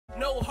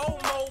No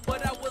homo,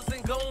 but I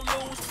wasn't gon'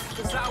 lose,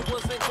 cause I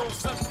wasn't gon'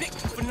 suck dick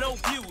for no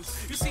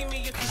views. You see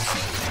me if you see,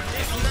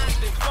 if not,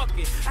 then fuck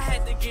it. I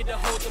had to get a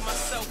hold of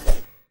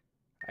myself.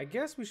 I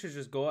guess we should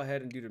just go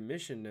ahead and do the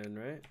mission then,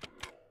 right?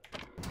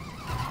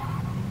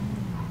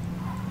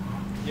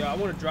 Yeah, I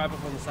want to drive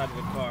up on the side of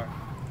the car.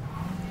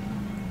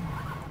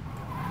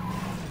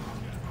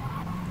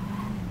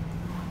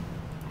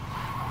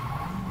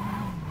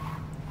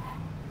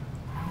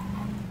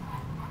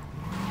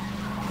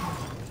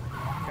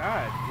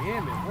 God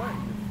damn it, what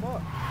the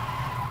fuck?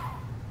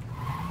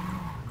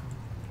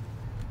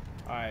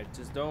 Alright,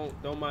 just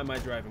don't mind my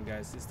driving,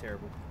 guys. It's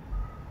terrible.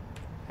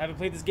 Haven't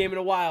played this game in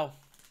a while.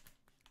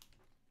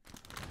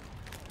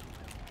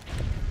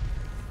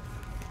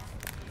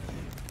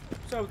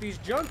 What's up with these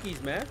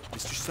junkies, man?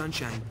 Mr.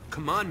 Sunshine,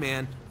 come on,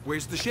 man.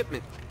 Where's the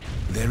shipment?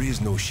 There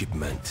is no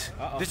shipment.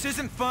 This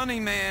isn't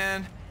funny,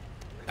 man.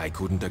 I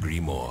couldn't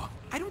agree more.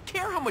 I don't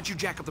care how much you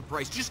jack up the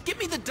price. Just give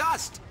me the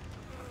dust.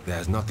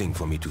 There's nothing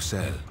for me to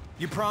sell.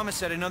 You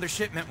promised that another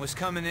shipment was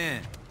coming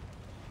in.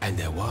 And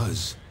there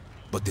was,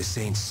 but the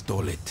Saints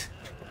stole it.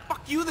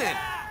 Fuck you then.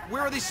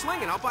 Where are they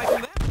slinging? I'll buy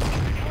from them.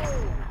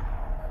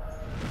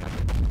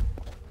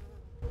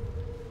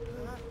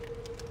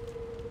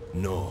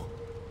 No,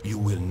 you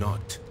will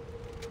not.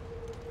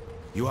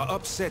 You are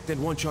upset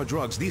and want your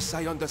drugs, this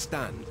I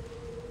understand.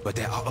 But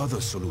there are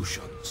other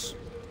solutions.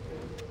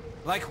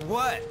 Like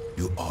what?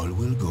 You all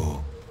will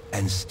go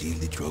and steal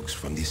the drugs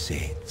from the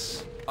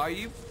Saints. Are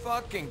you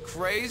fucking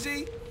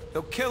crazy?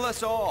 They'll kill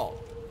us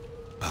all.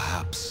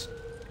 Perhaps.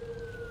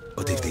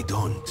 But if they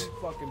don't,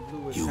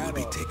 you will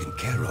be off. taken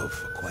care of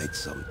for quite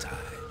some time.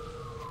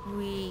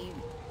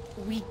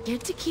 We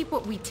get to keep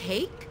what we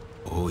take?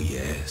 Oh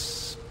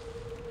yes.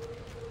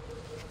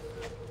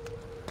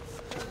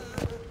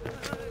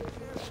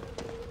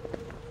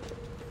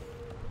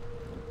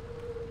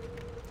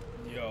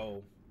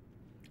 Yo,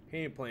 he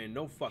ain't playing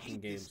no fucking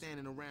games.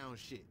 Standing around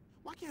shit.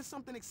 Why can't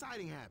something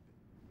exciting happen?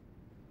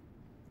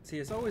 See,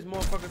 it's always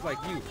motherfuckers like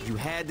you. You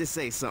had to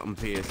say something,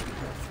 Pierce.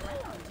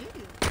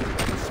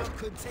 Sure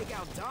couldn't take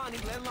out Donnie,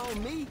 let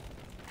alone me.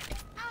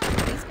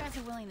 These guys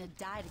are willing to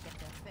die to get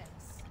their fix.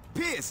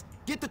 Pierce,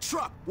 get the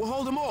truck. We'll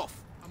hold him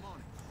off. I'm on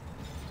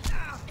it.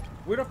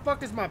 Where the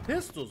fuck is my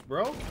pistols,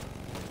 bro?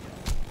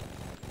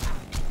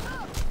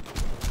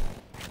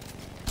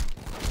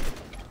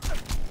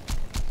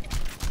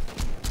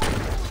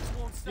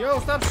 Yo,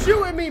 stop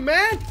shooting me,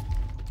 man!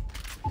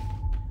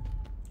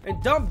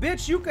 And dumb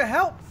bitch, you can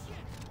help.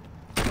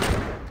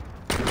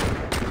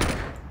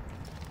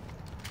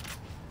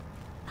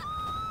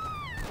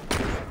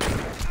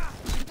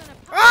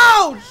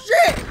 Oh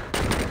shit!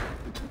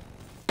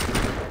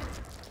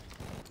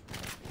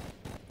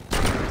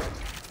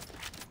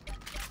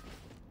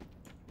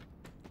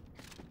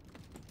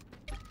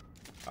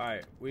 All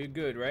right, we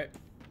good, right?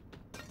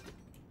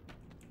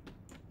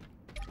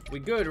 We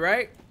good,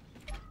 right?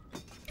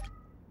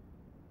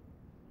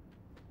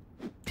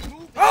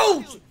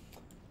 Oh!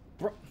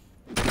 Bro.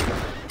 What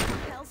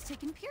the hell's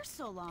taking Pierce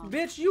so long?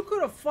 Bitch, you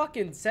could have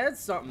fucking said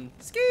something.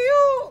 Ski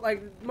you!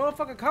 Like,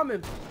 motherfucker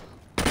coming.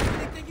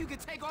 You think you can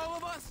take all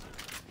of us?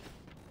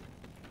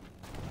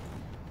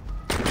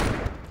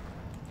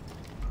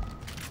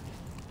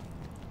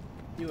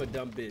 You a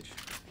dumb bitch.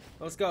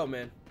 Let's go,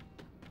 man.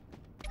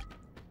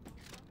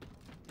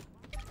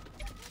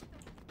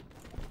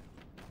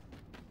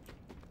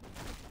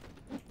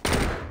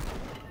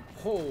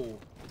 Oh.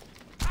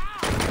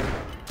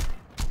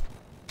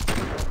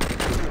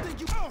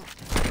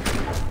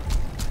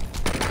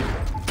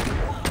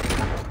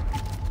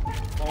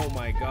 Oh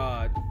my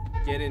god.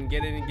 Get in,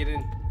 get in, get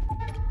in.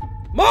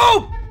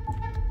 Move!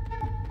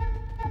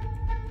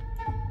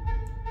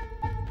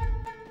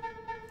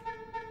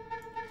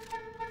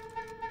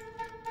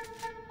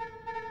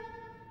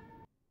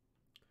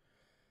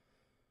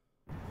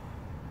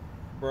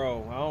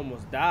 Bro, I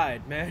almost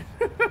died, man.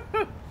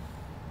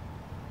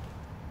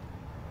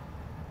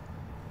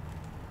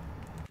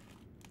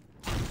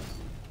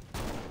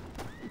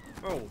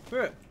 Oh,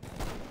 shit.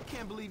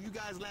 Can't believe you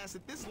guys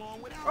lasted this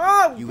long without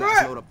Oh, you shit.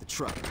 guys load up the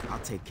truck. I'll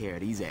take care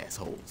of these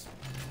assholes.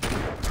 These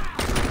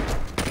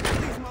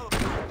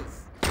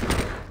motherfuckers.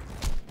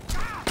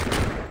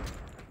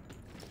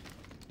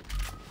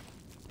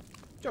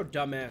 Get your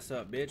dumb ass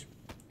up, bitch.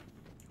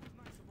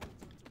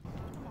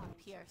 Come on,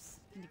 Pierce.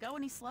 Can you go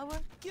any slower?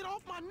 Get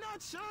off my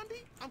nuts,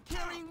 Shondi. I'm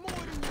carrying more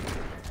than you.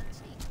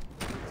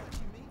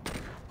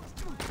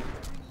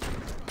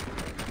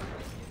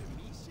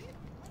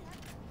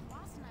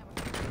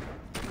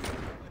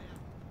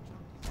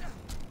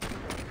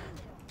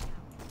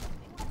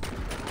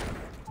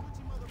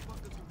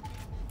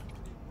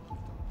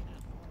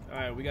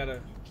 Alright, we gotta.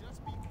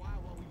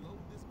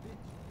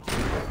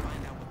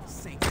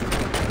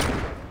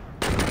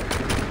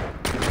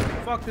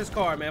 Fuck this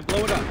car, man.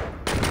 Blow it up.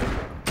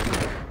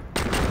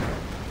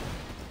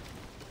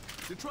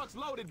 The truck's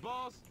loaded,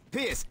 boss.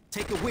 Pierce,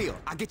 take the wheel.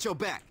 I'll get your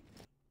back.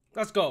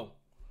 Let's go.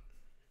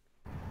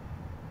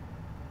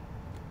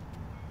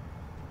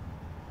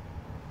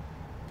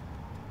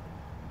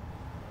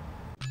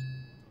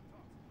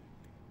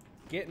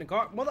 Get in the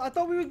car. Mother, I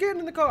thought we were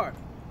getting in the car.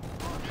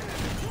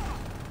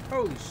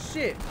 Holy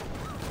shit.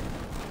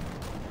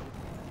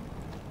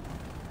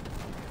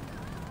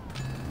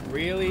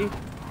 Really?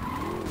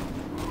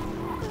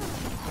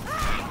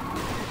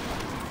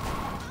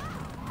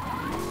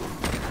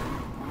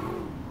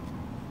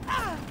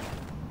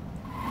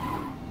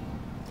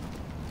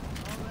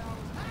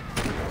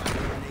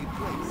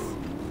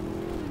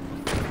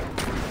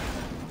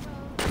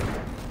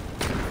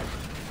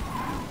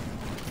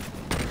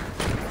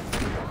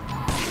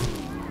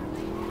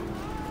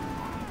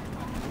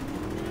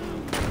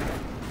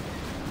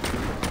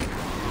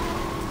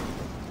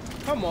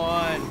 Come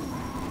on.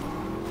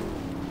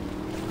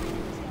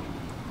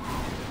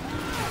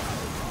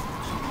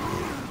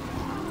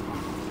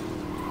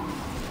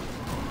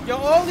 Yo,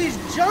 all these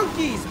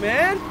junkies,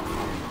 man.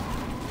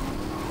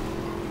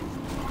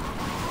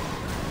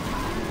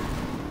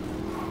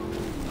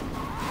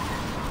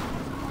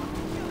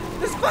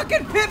 This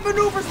fucking pit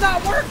maneuver's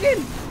not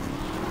working.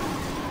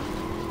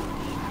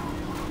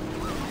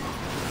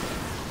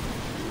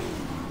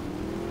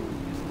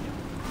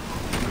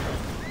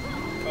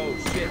 Oh,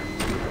 shit.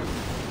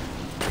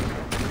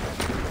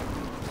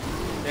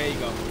 There you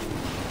go.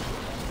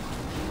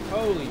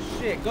 Holy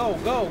shit. Go,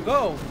 go,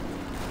 go.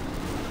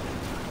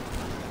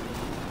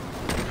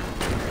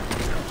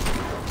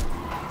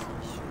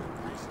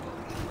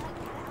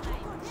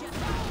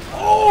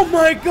 Oh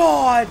my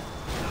god!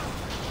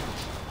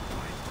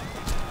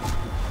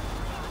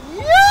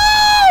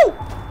 Yo!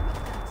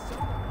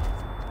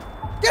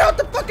 Get out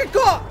the fucking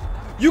car!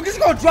 You just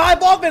gonna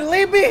drive off and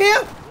leave me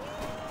here?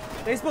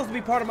 They supposed to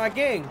be part of my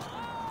gang.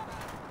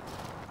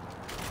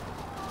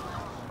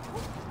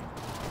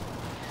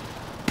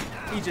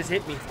 He just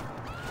hit me.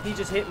 He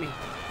just hit me.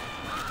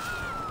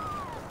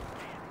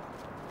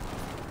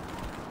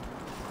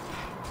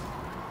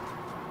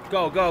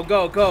 Go, go,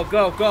 go, go,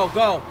 go, go,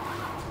 go.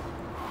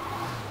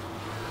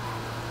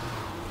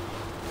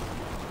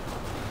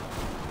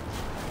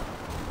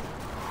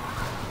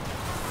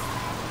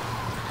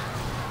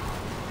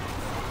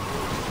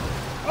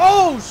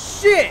 Oh,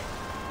 shit!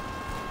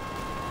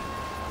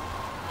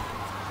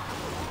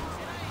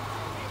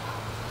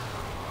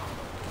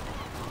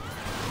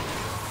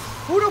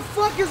 Who the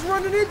fuck is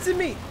running into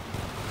me?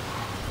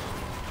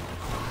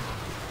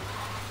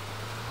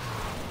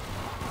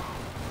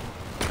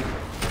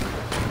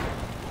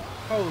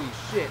 Holy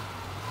shit.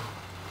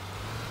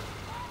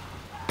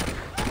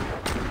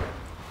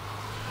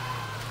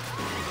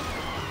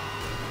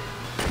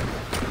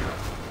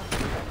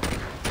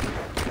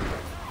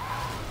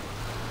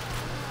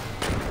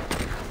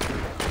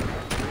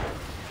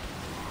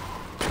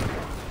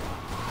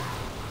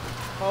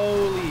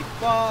 Holy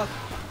fuck.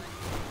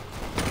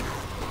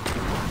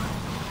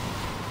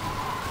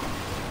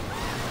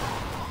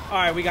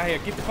 Alright, we got here.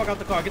 Get the fuck out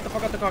the car. Get the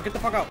fuck out the car. Get the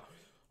fuck out.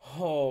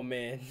 Oh,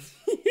 man.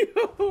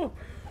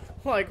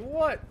 Like,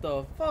 what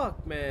the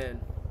fuck,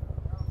 man?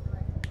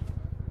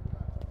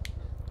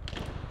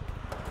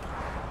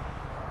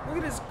 Look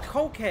at this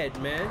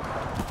cokehead, man.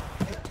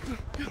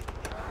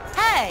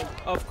 Hey!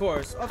 Of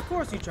course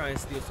you try and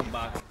steal some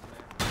boxes,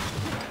 man.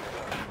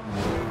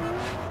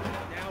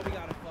 Now we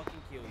gotta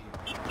fucking kill you.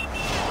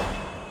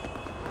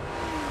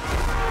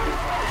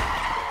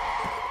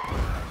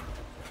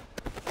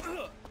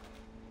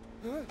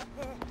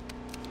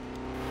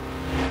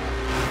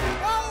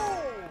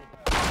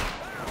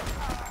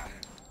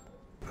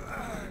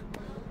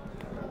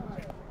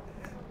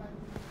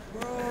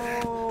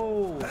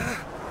 Bro!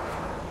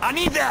 I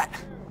need that!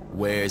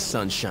 Where's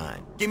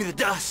Sunshine? Give me the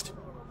dust!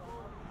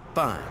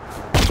 Fine.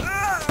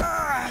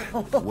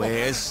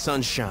 Where's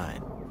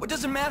Sunshine? What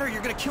does it matter?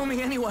 You're gonna kill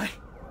me anyway.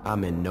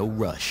 I'm in no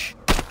rush.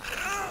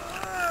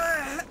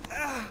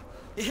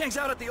 He hangs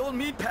out at the old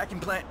meat packing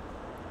plant.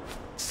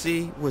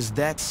 See, was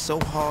that so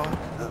hard?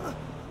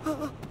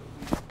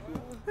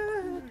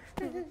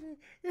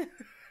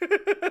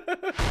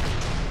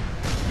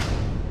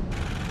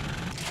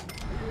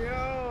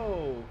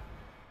 Yo!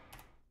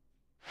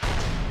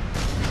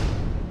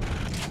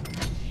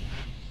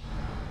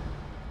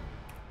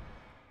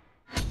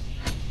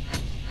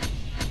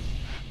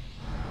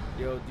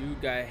 Yo,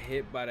 dude got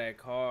hit by that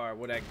car.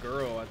 Well, that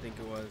girl, I think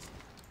it was.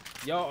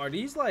 Yo, are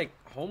these like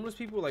homeless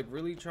people like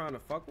really trying to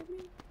fuck with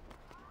me?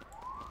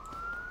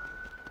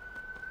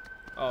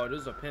 Oh,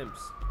 those are pimps.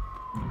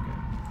 Okay.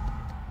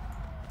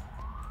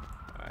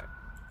 Alright.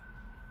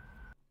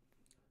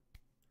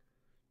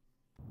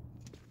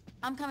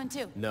 I'm coming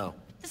too. No.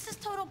 This is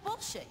total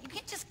bullshit. You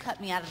can't just cut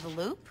me out of the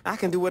loop. I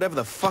can do whatever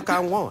the fuck I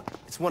want.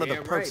 It's one of the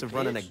Yeah, perks right, of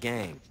running a bitch.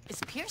 gang. Is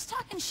Pierce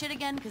talking shit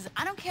again? Because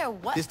I don't care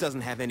what. This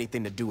doesn't have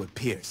anything to do with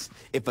Pierce.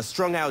 If a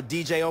strung-out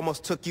DJ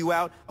almost took you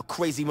out, a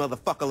crazy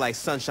motherfucker like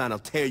Sunshine will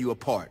tear you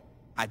apart.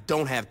 I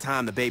don't have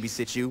time to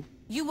babysit you.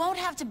 You won't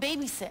have to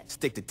babysit.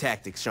 Stick to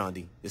tactics,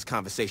 Shaundi. This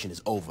conversation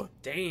is over.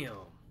 Damn.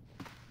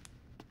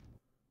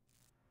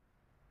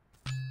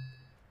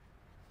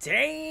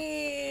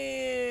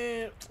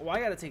 Damn. Well, I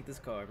gotta take this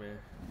car, man.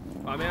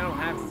 I mean, I don't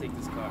have to take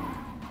this car.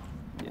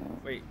 Yeah,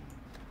 wait.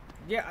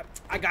 Yeah,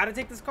 I gotta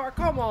take this car.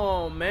 Come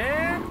on,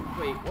 man.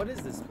 Wait, what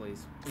is this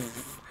place?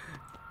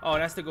 Oh,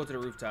 that's to go to the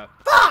rooftop.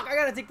 Fuck! I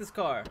gotta take this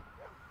car.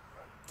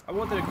 I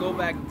wanted to go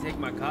back and take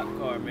my cop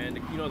car, man.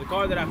 You know, the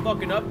car that I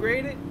fucking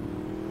upgraded?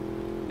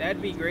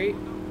 That'd be great.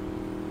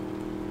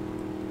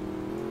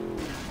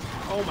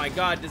 Oh my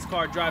god, this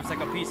car drives like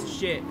a piece of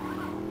shit.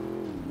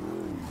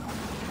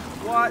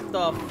 What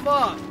the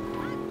fuck?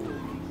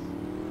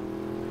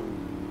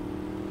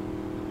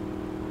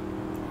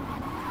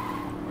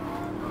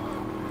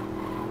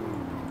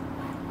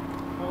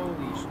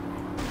 Holy shit.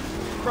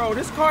 Bro,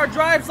 this car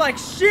drives like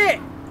shit!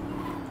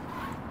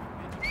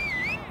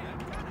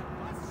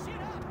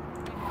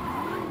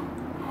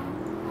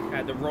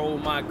 Had to roll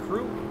my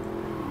crew.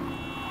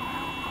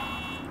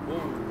 Whoa.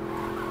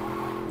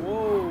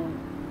 Whoa.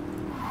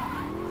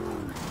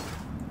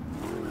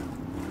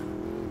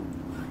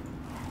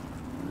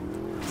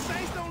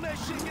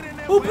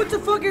 Who put the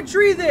fucking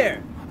tree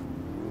there?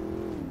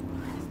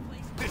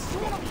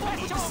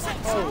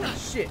 Oh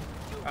shit.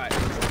 Alright.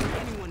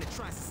 Anyone that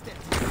tries to step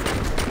to the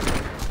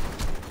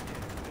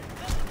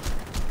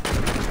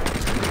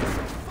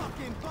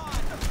fucking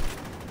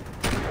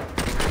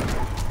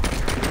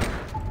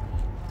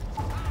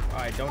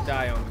Alright, don't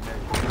die on me, man.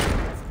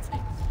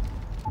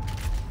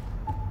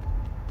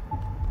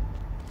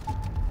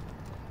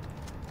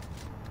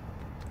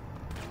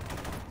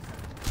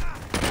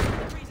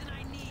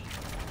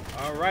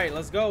 Alright,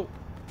 let's go.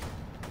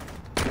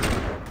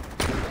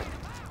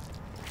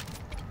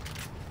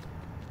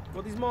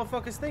 What these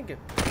motherfuckers thinking?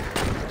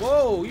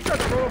 Whoa, you tried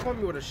to roll up on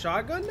me with a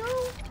shotgun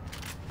now?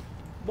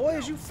 Boy,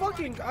 is you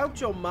fucking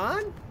out your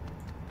mind?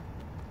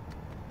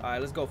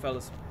 Alright, let's go,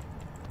 fellas.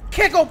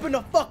 Kick open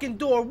the fucking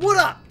door. What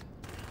up?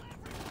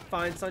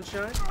 Fine,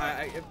 sunshine.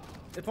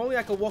 If only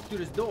I could walk through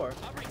this door.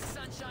 I'll bring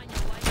sunshine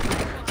your life.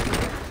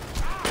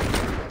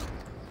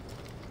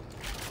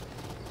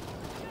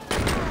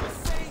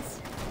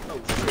 Oh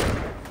shit.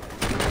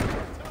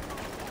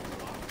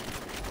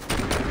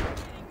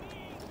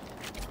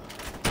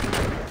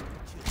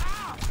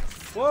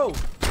 Whoa.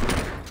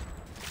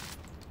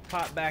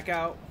 Pop back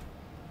out.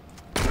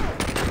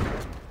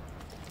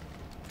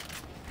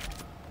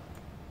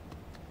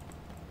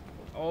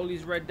 All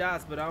these red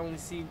dots, but I don't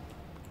see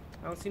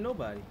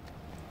nobody.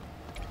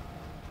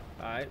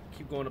 Alright,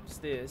 keep going up the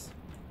stairs.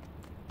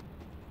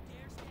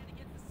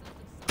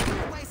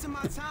 wasting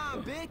my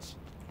time, bitch.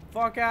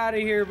 Fuck out of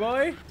here,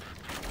 boy.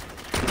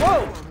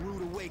 Whoa!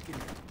 Rude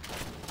awakening.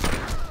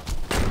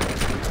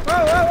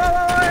 Whoa,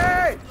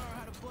 hey!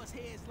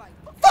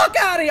 Fuck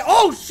out of here!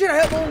 Oh shit,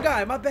 I hit my own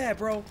guy. My bad,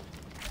 bro.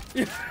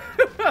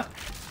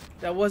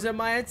 That wasn't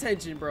my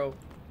intention, bro.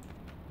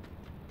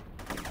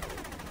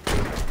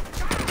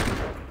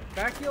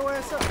 Back your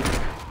ass up.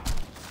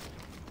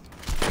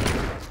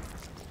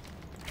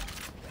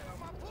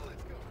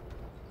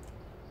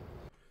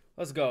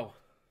 Let's go.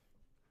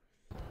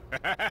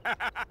 What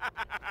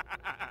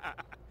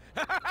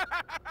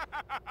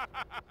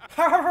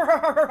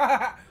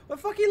the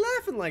fuck you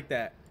laughing like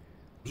that?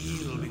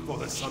 Kneel before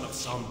the son of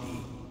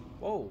Zombie.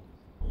 Whoa.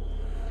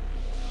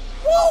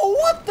 Whoa,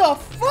 what the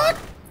fuck?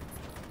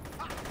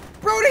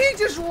 Bro, did he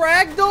just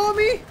ragdoll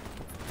me?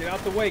 Get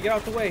out the way, get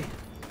out the way.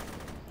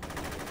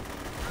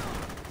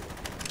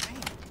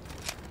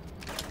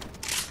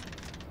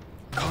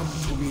 Come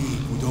to me,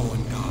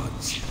 Udoan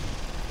gods.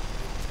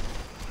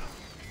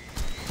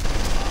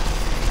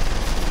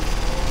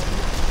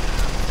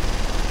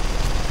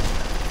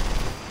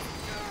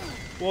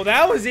 Well,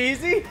 that was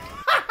easy.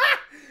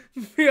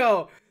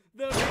 Yo,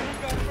 the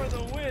minigun for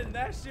the win.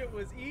 That shit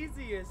was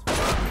easy as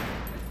fuck.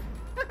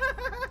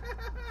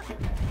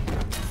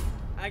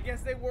 I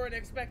guess they weren't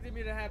expecting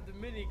me to have the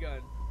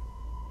minigun.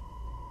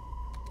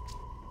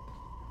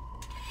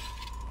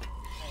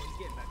 Oh, he's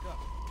getting back up.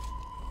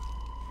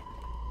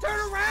 Turn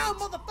around,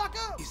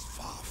 motherfucker! Is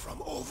far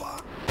from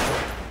over.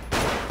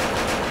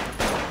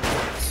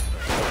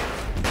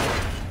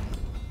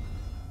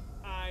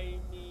 I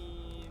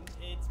mean,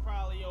 it's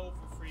probably over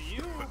for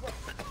you.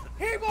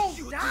 He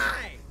won't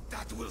die!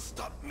 That will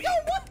stop me. Yo,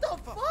 what the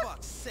For fuck?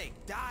 fuck's sake,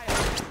 die.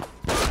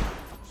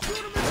 Shoot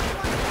him in the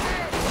fucking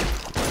head!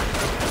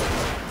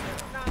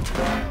 Not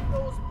one of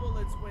those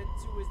bullets went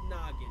to his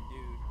noggin,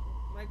 dude.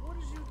 Like, what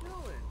is you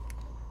doing?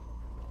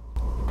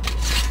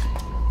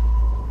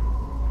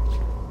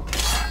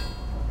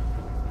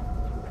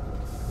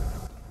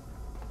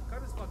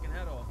 Cut his fucking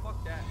head off.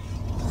 Fuck that.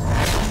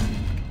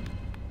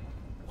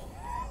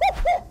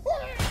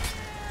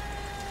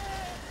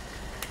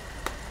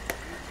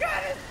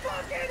 Got his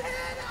fucking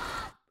head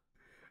off!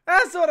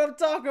 That's what I'm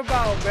talking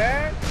about,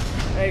 man.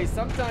 Hey,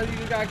 sometimes you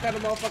just gotta cut a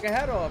motherfucking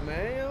head off,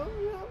 man.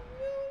 You know.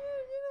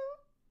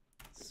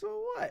 So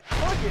what?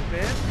 Fuck it,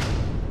 man.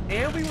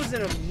 And we was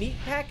in a meat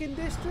packing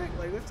district.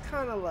 Like, it's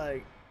kind of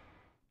like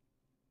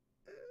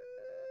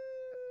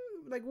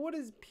what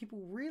is people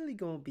really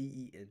gonna be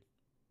eating?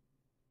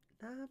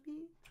 Nah, I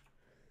mean,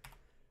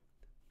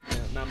 yeah,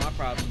 not my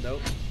problem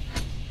though.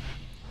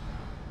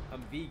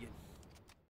 I'm vegan.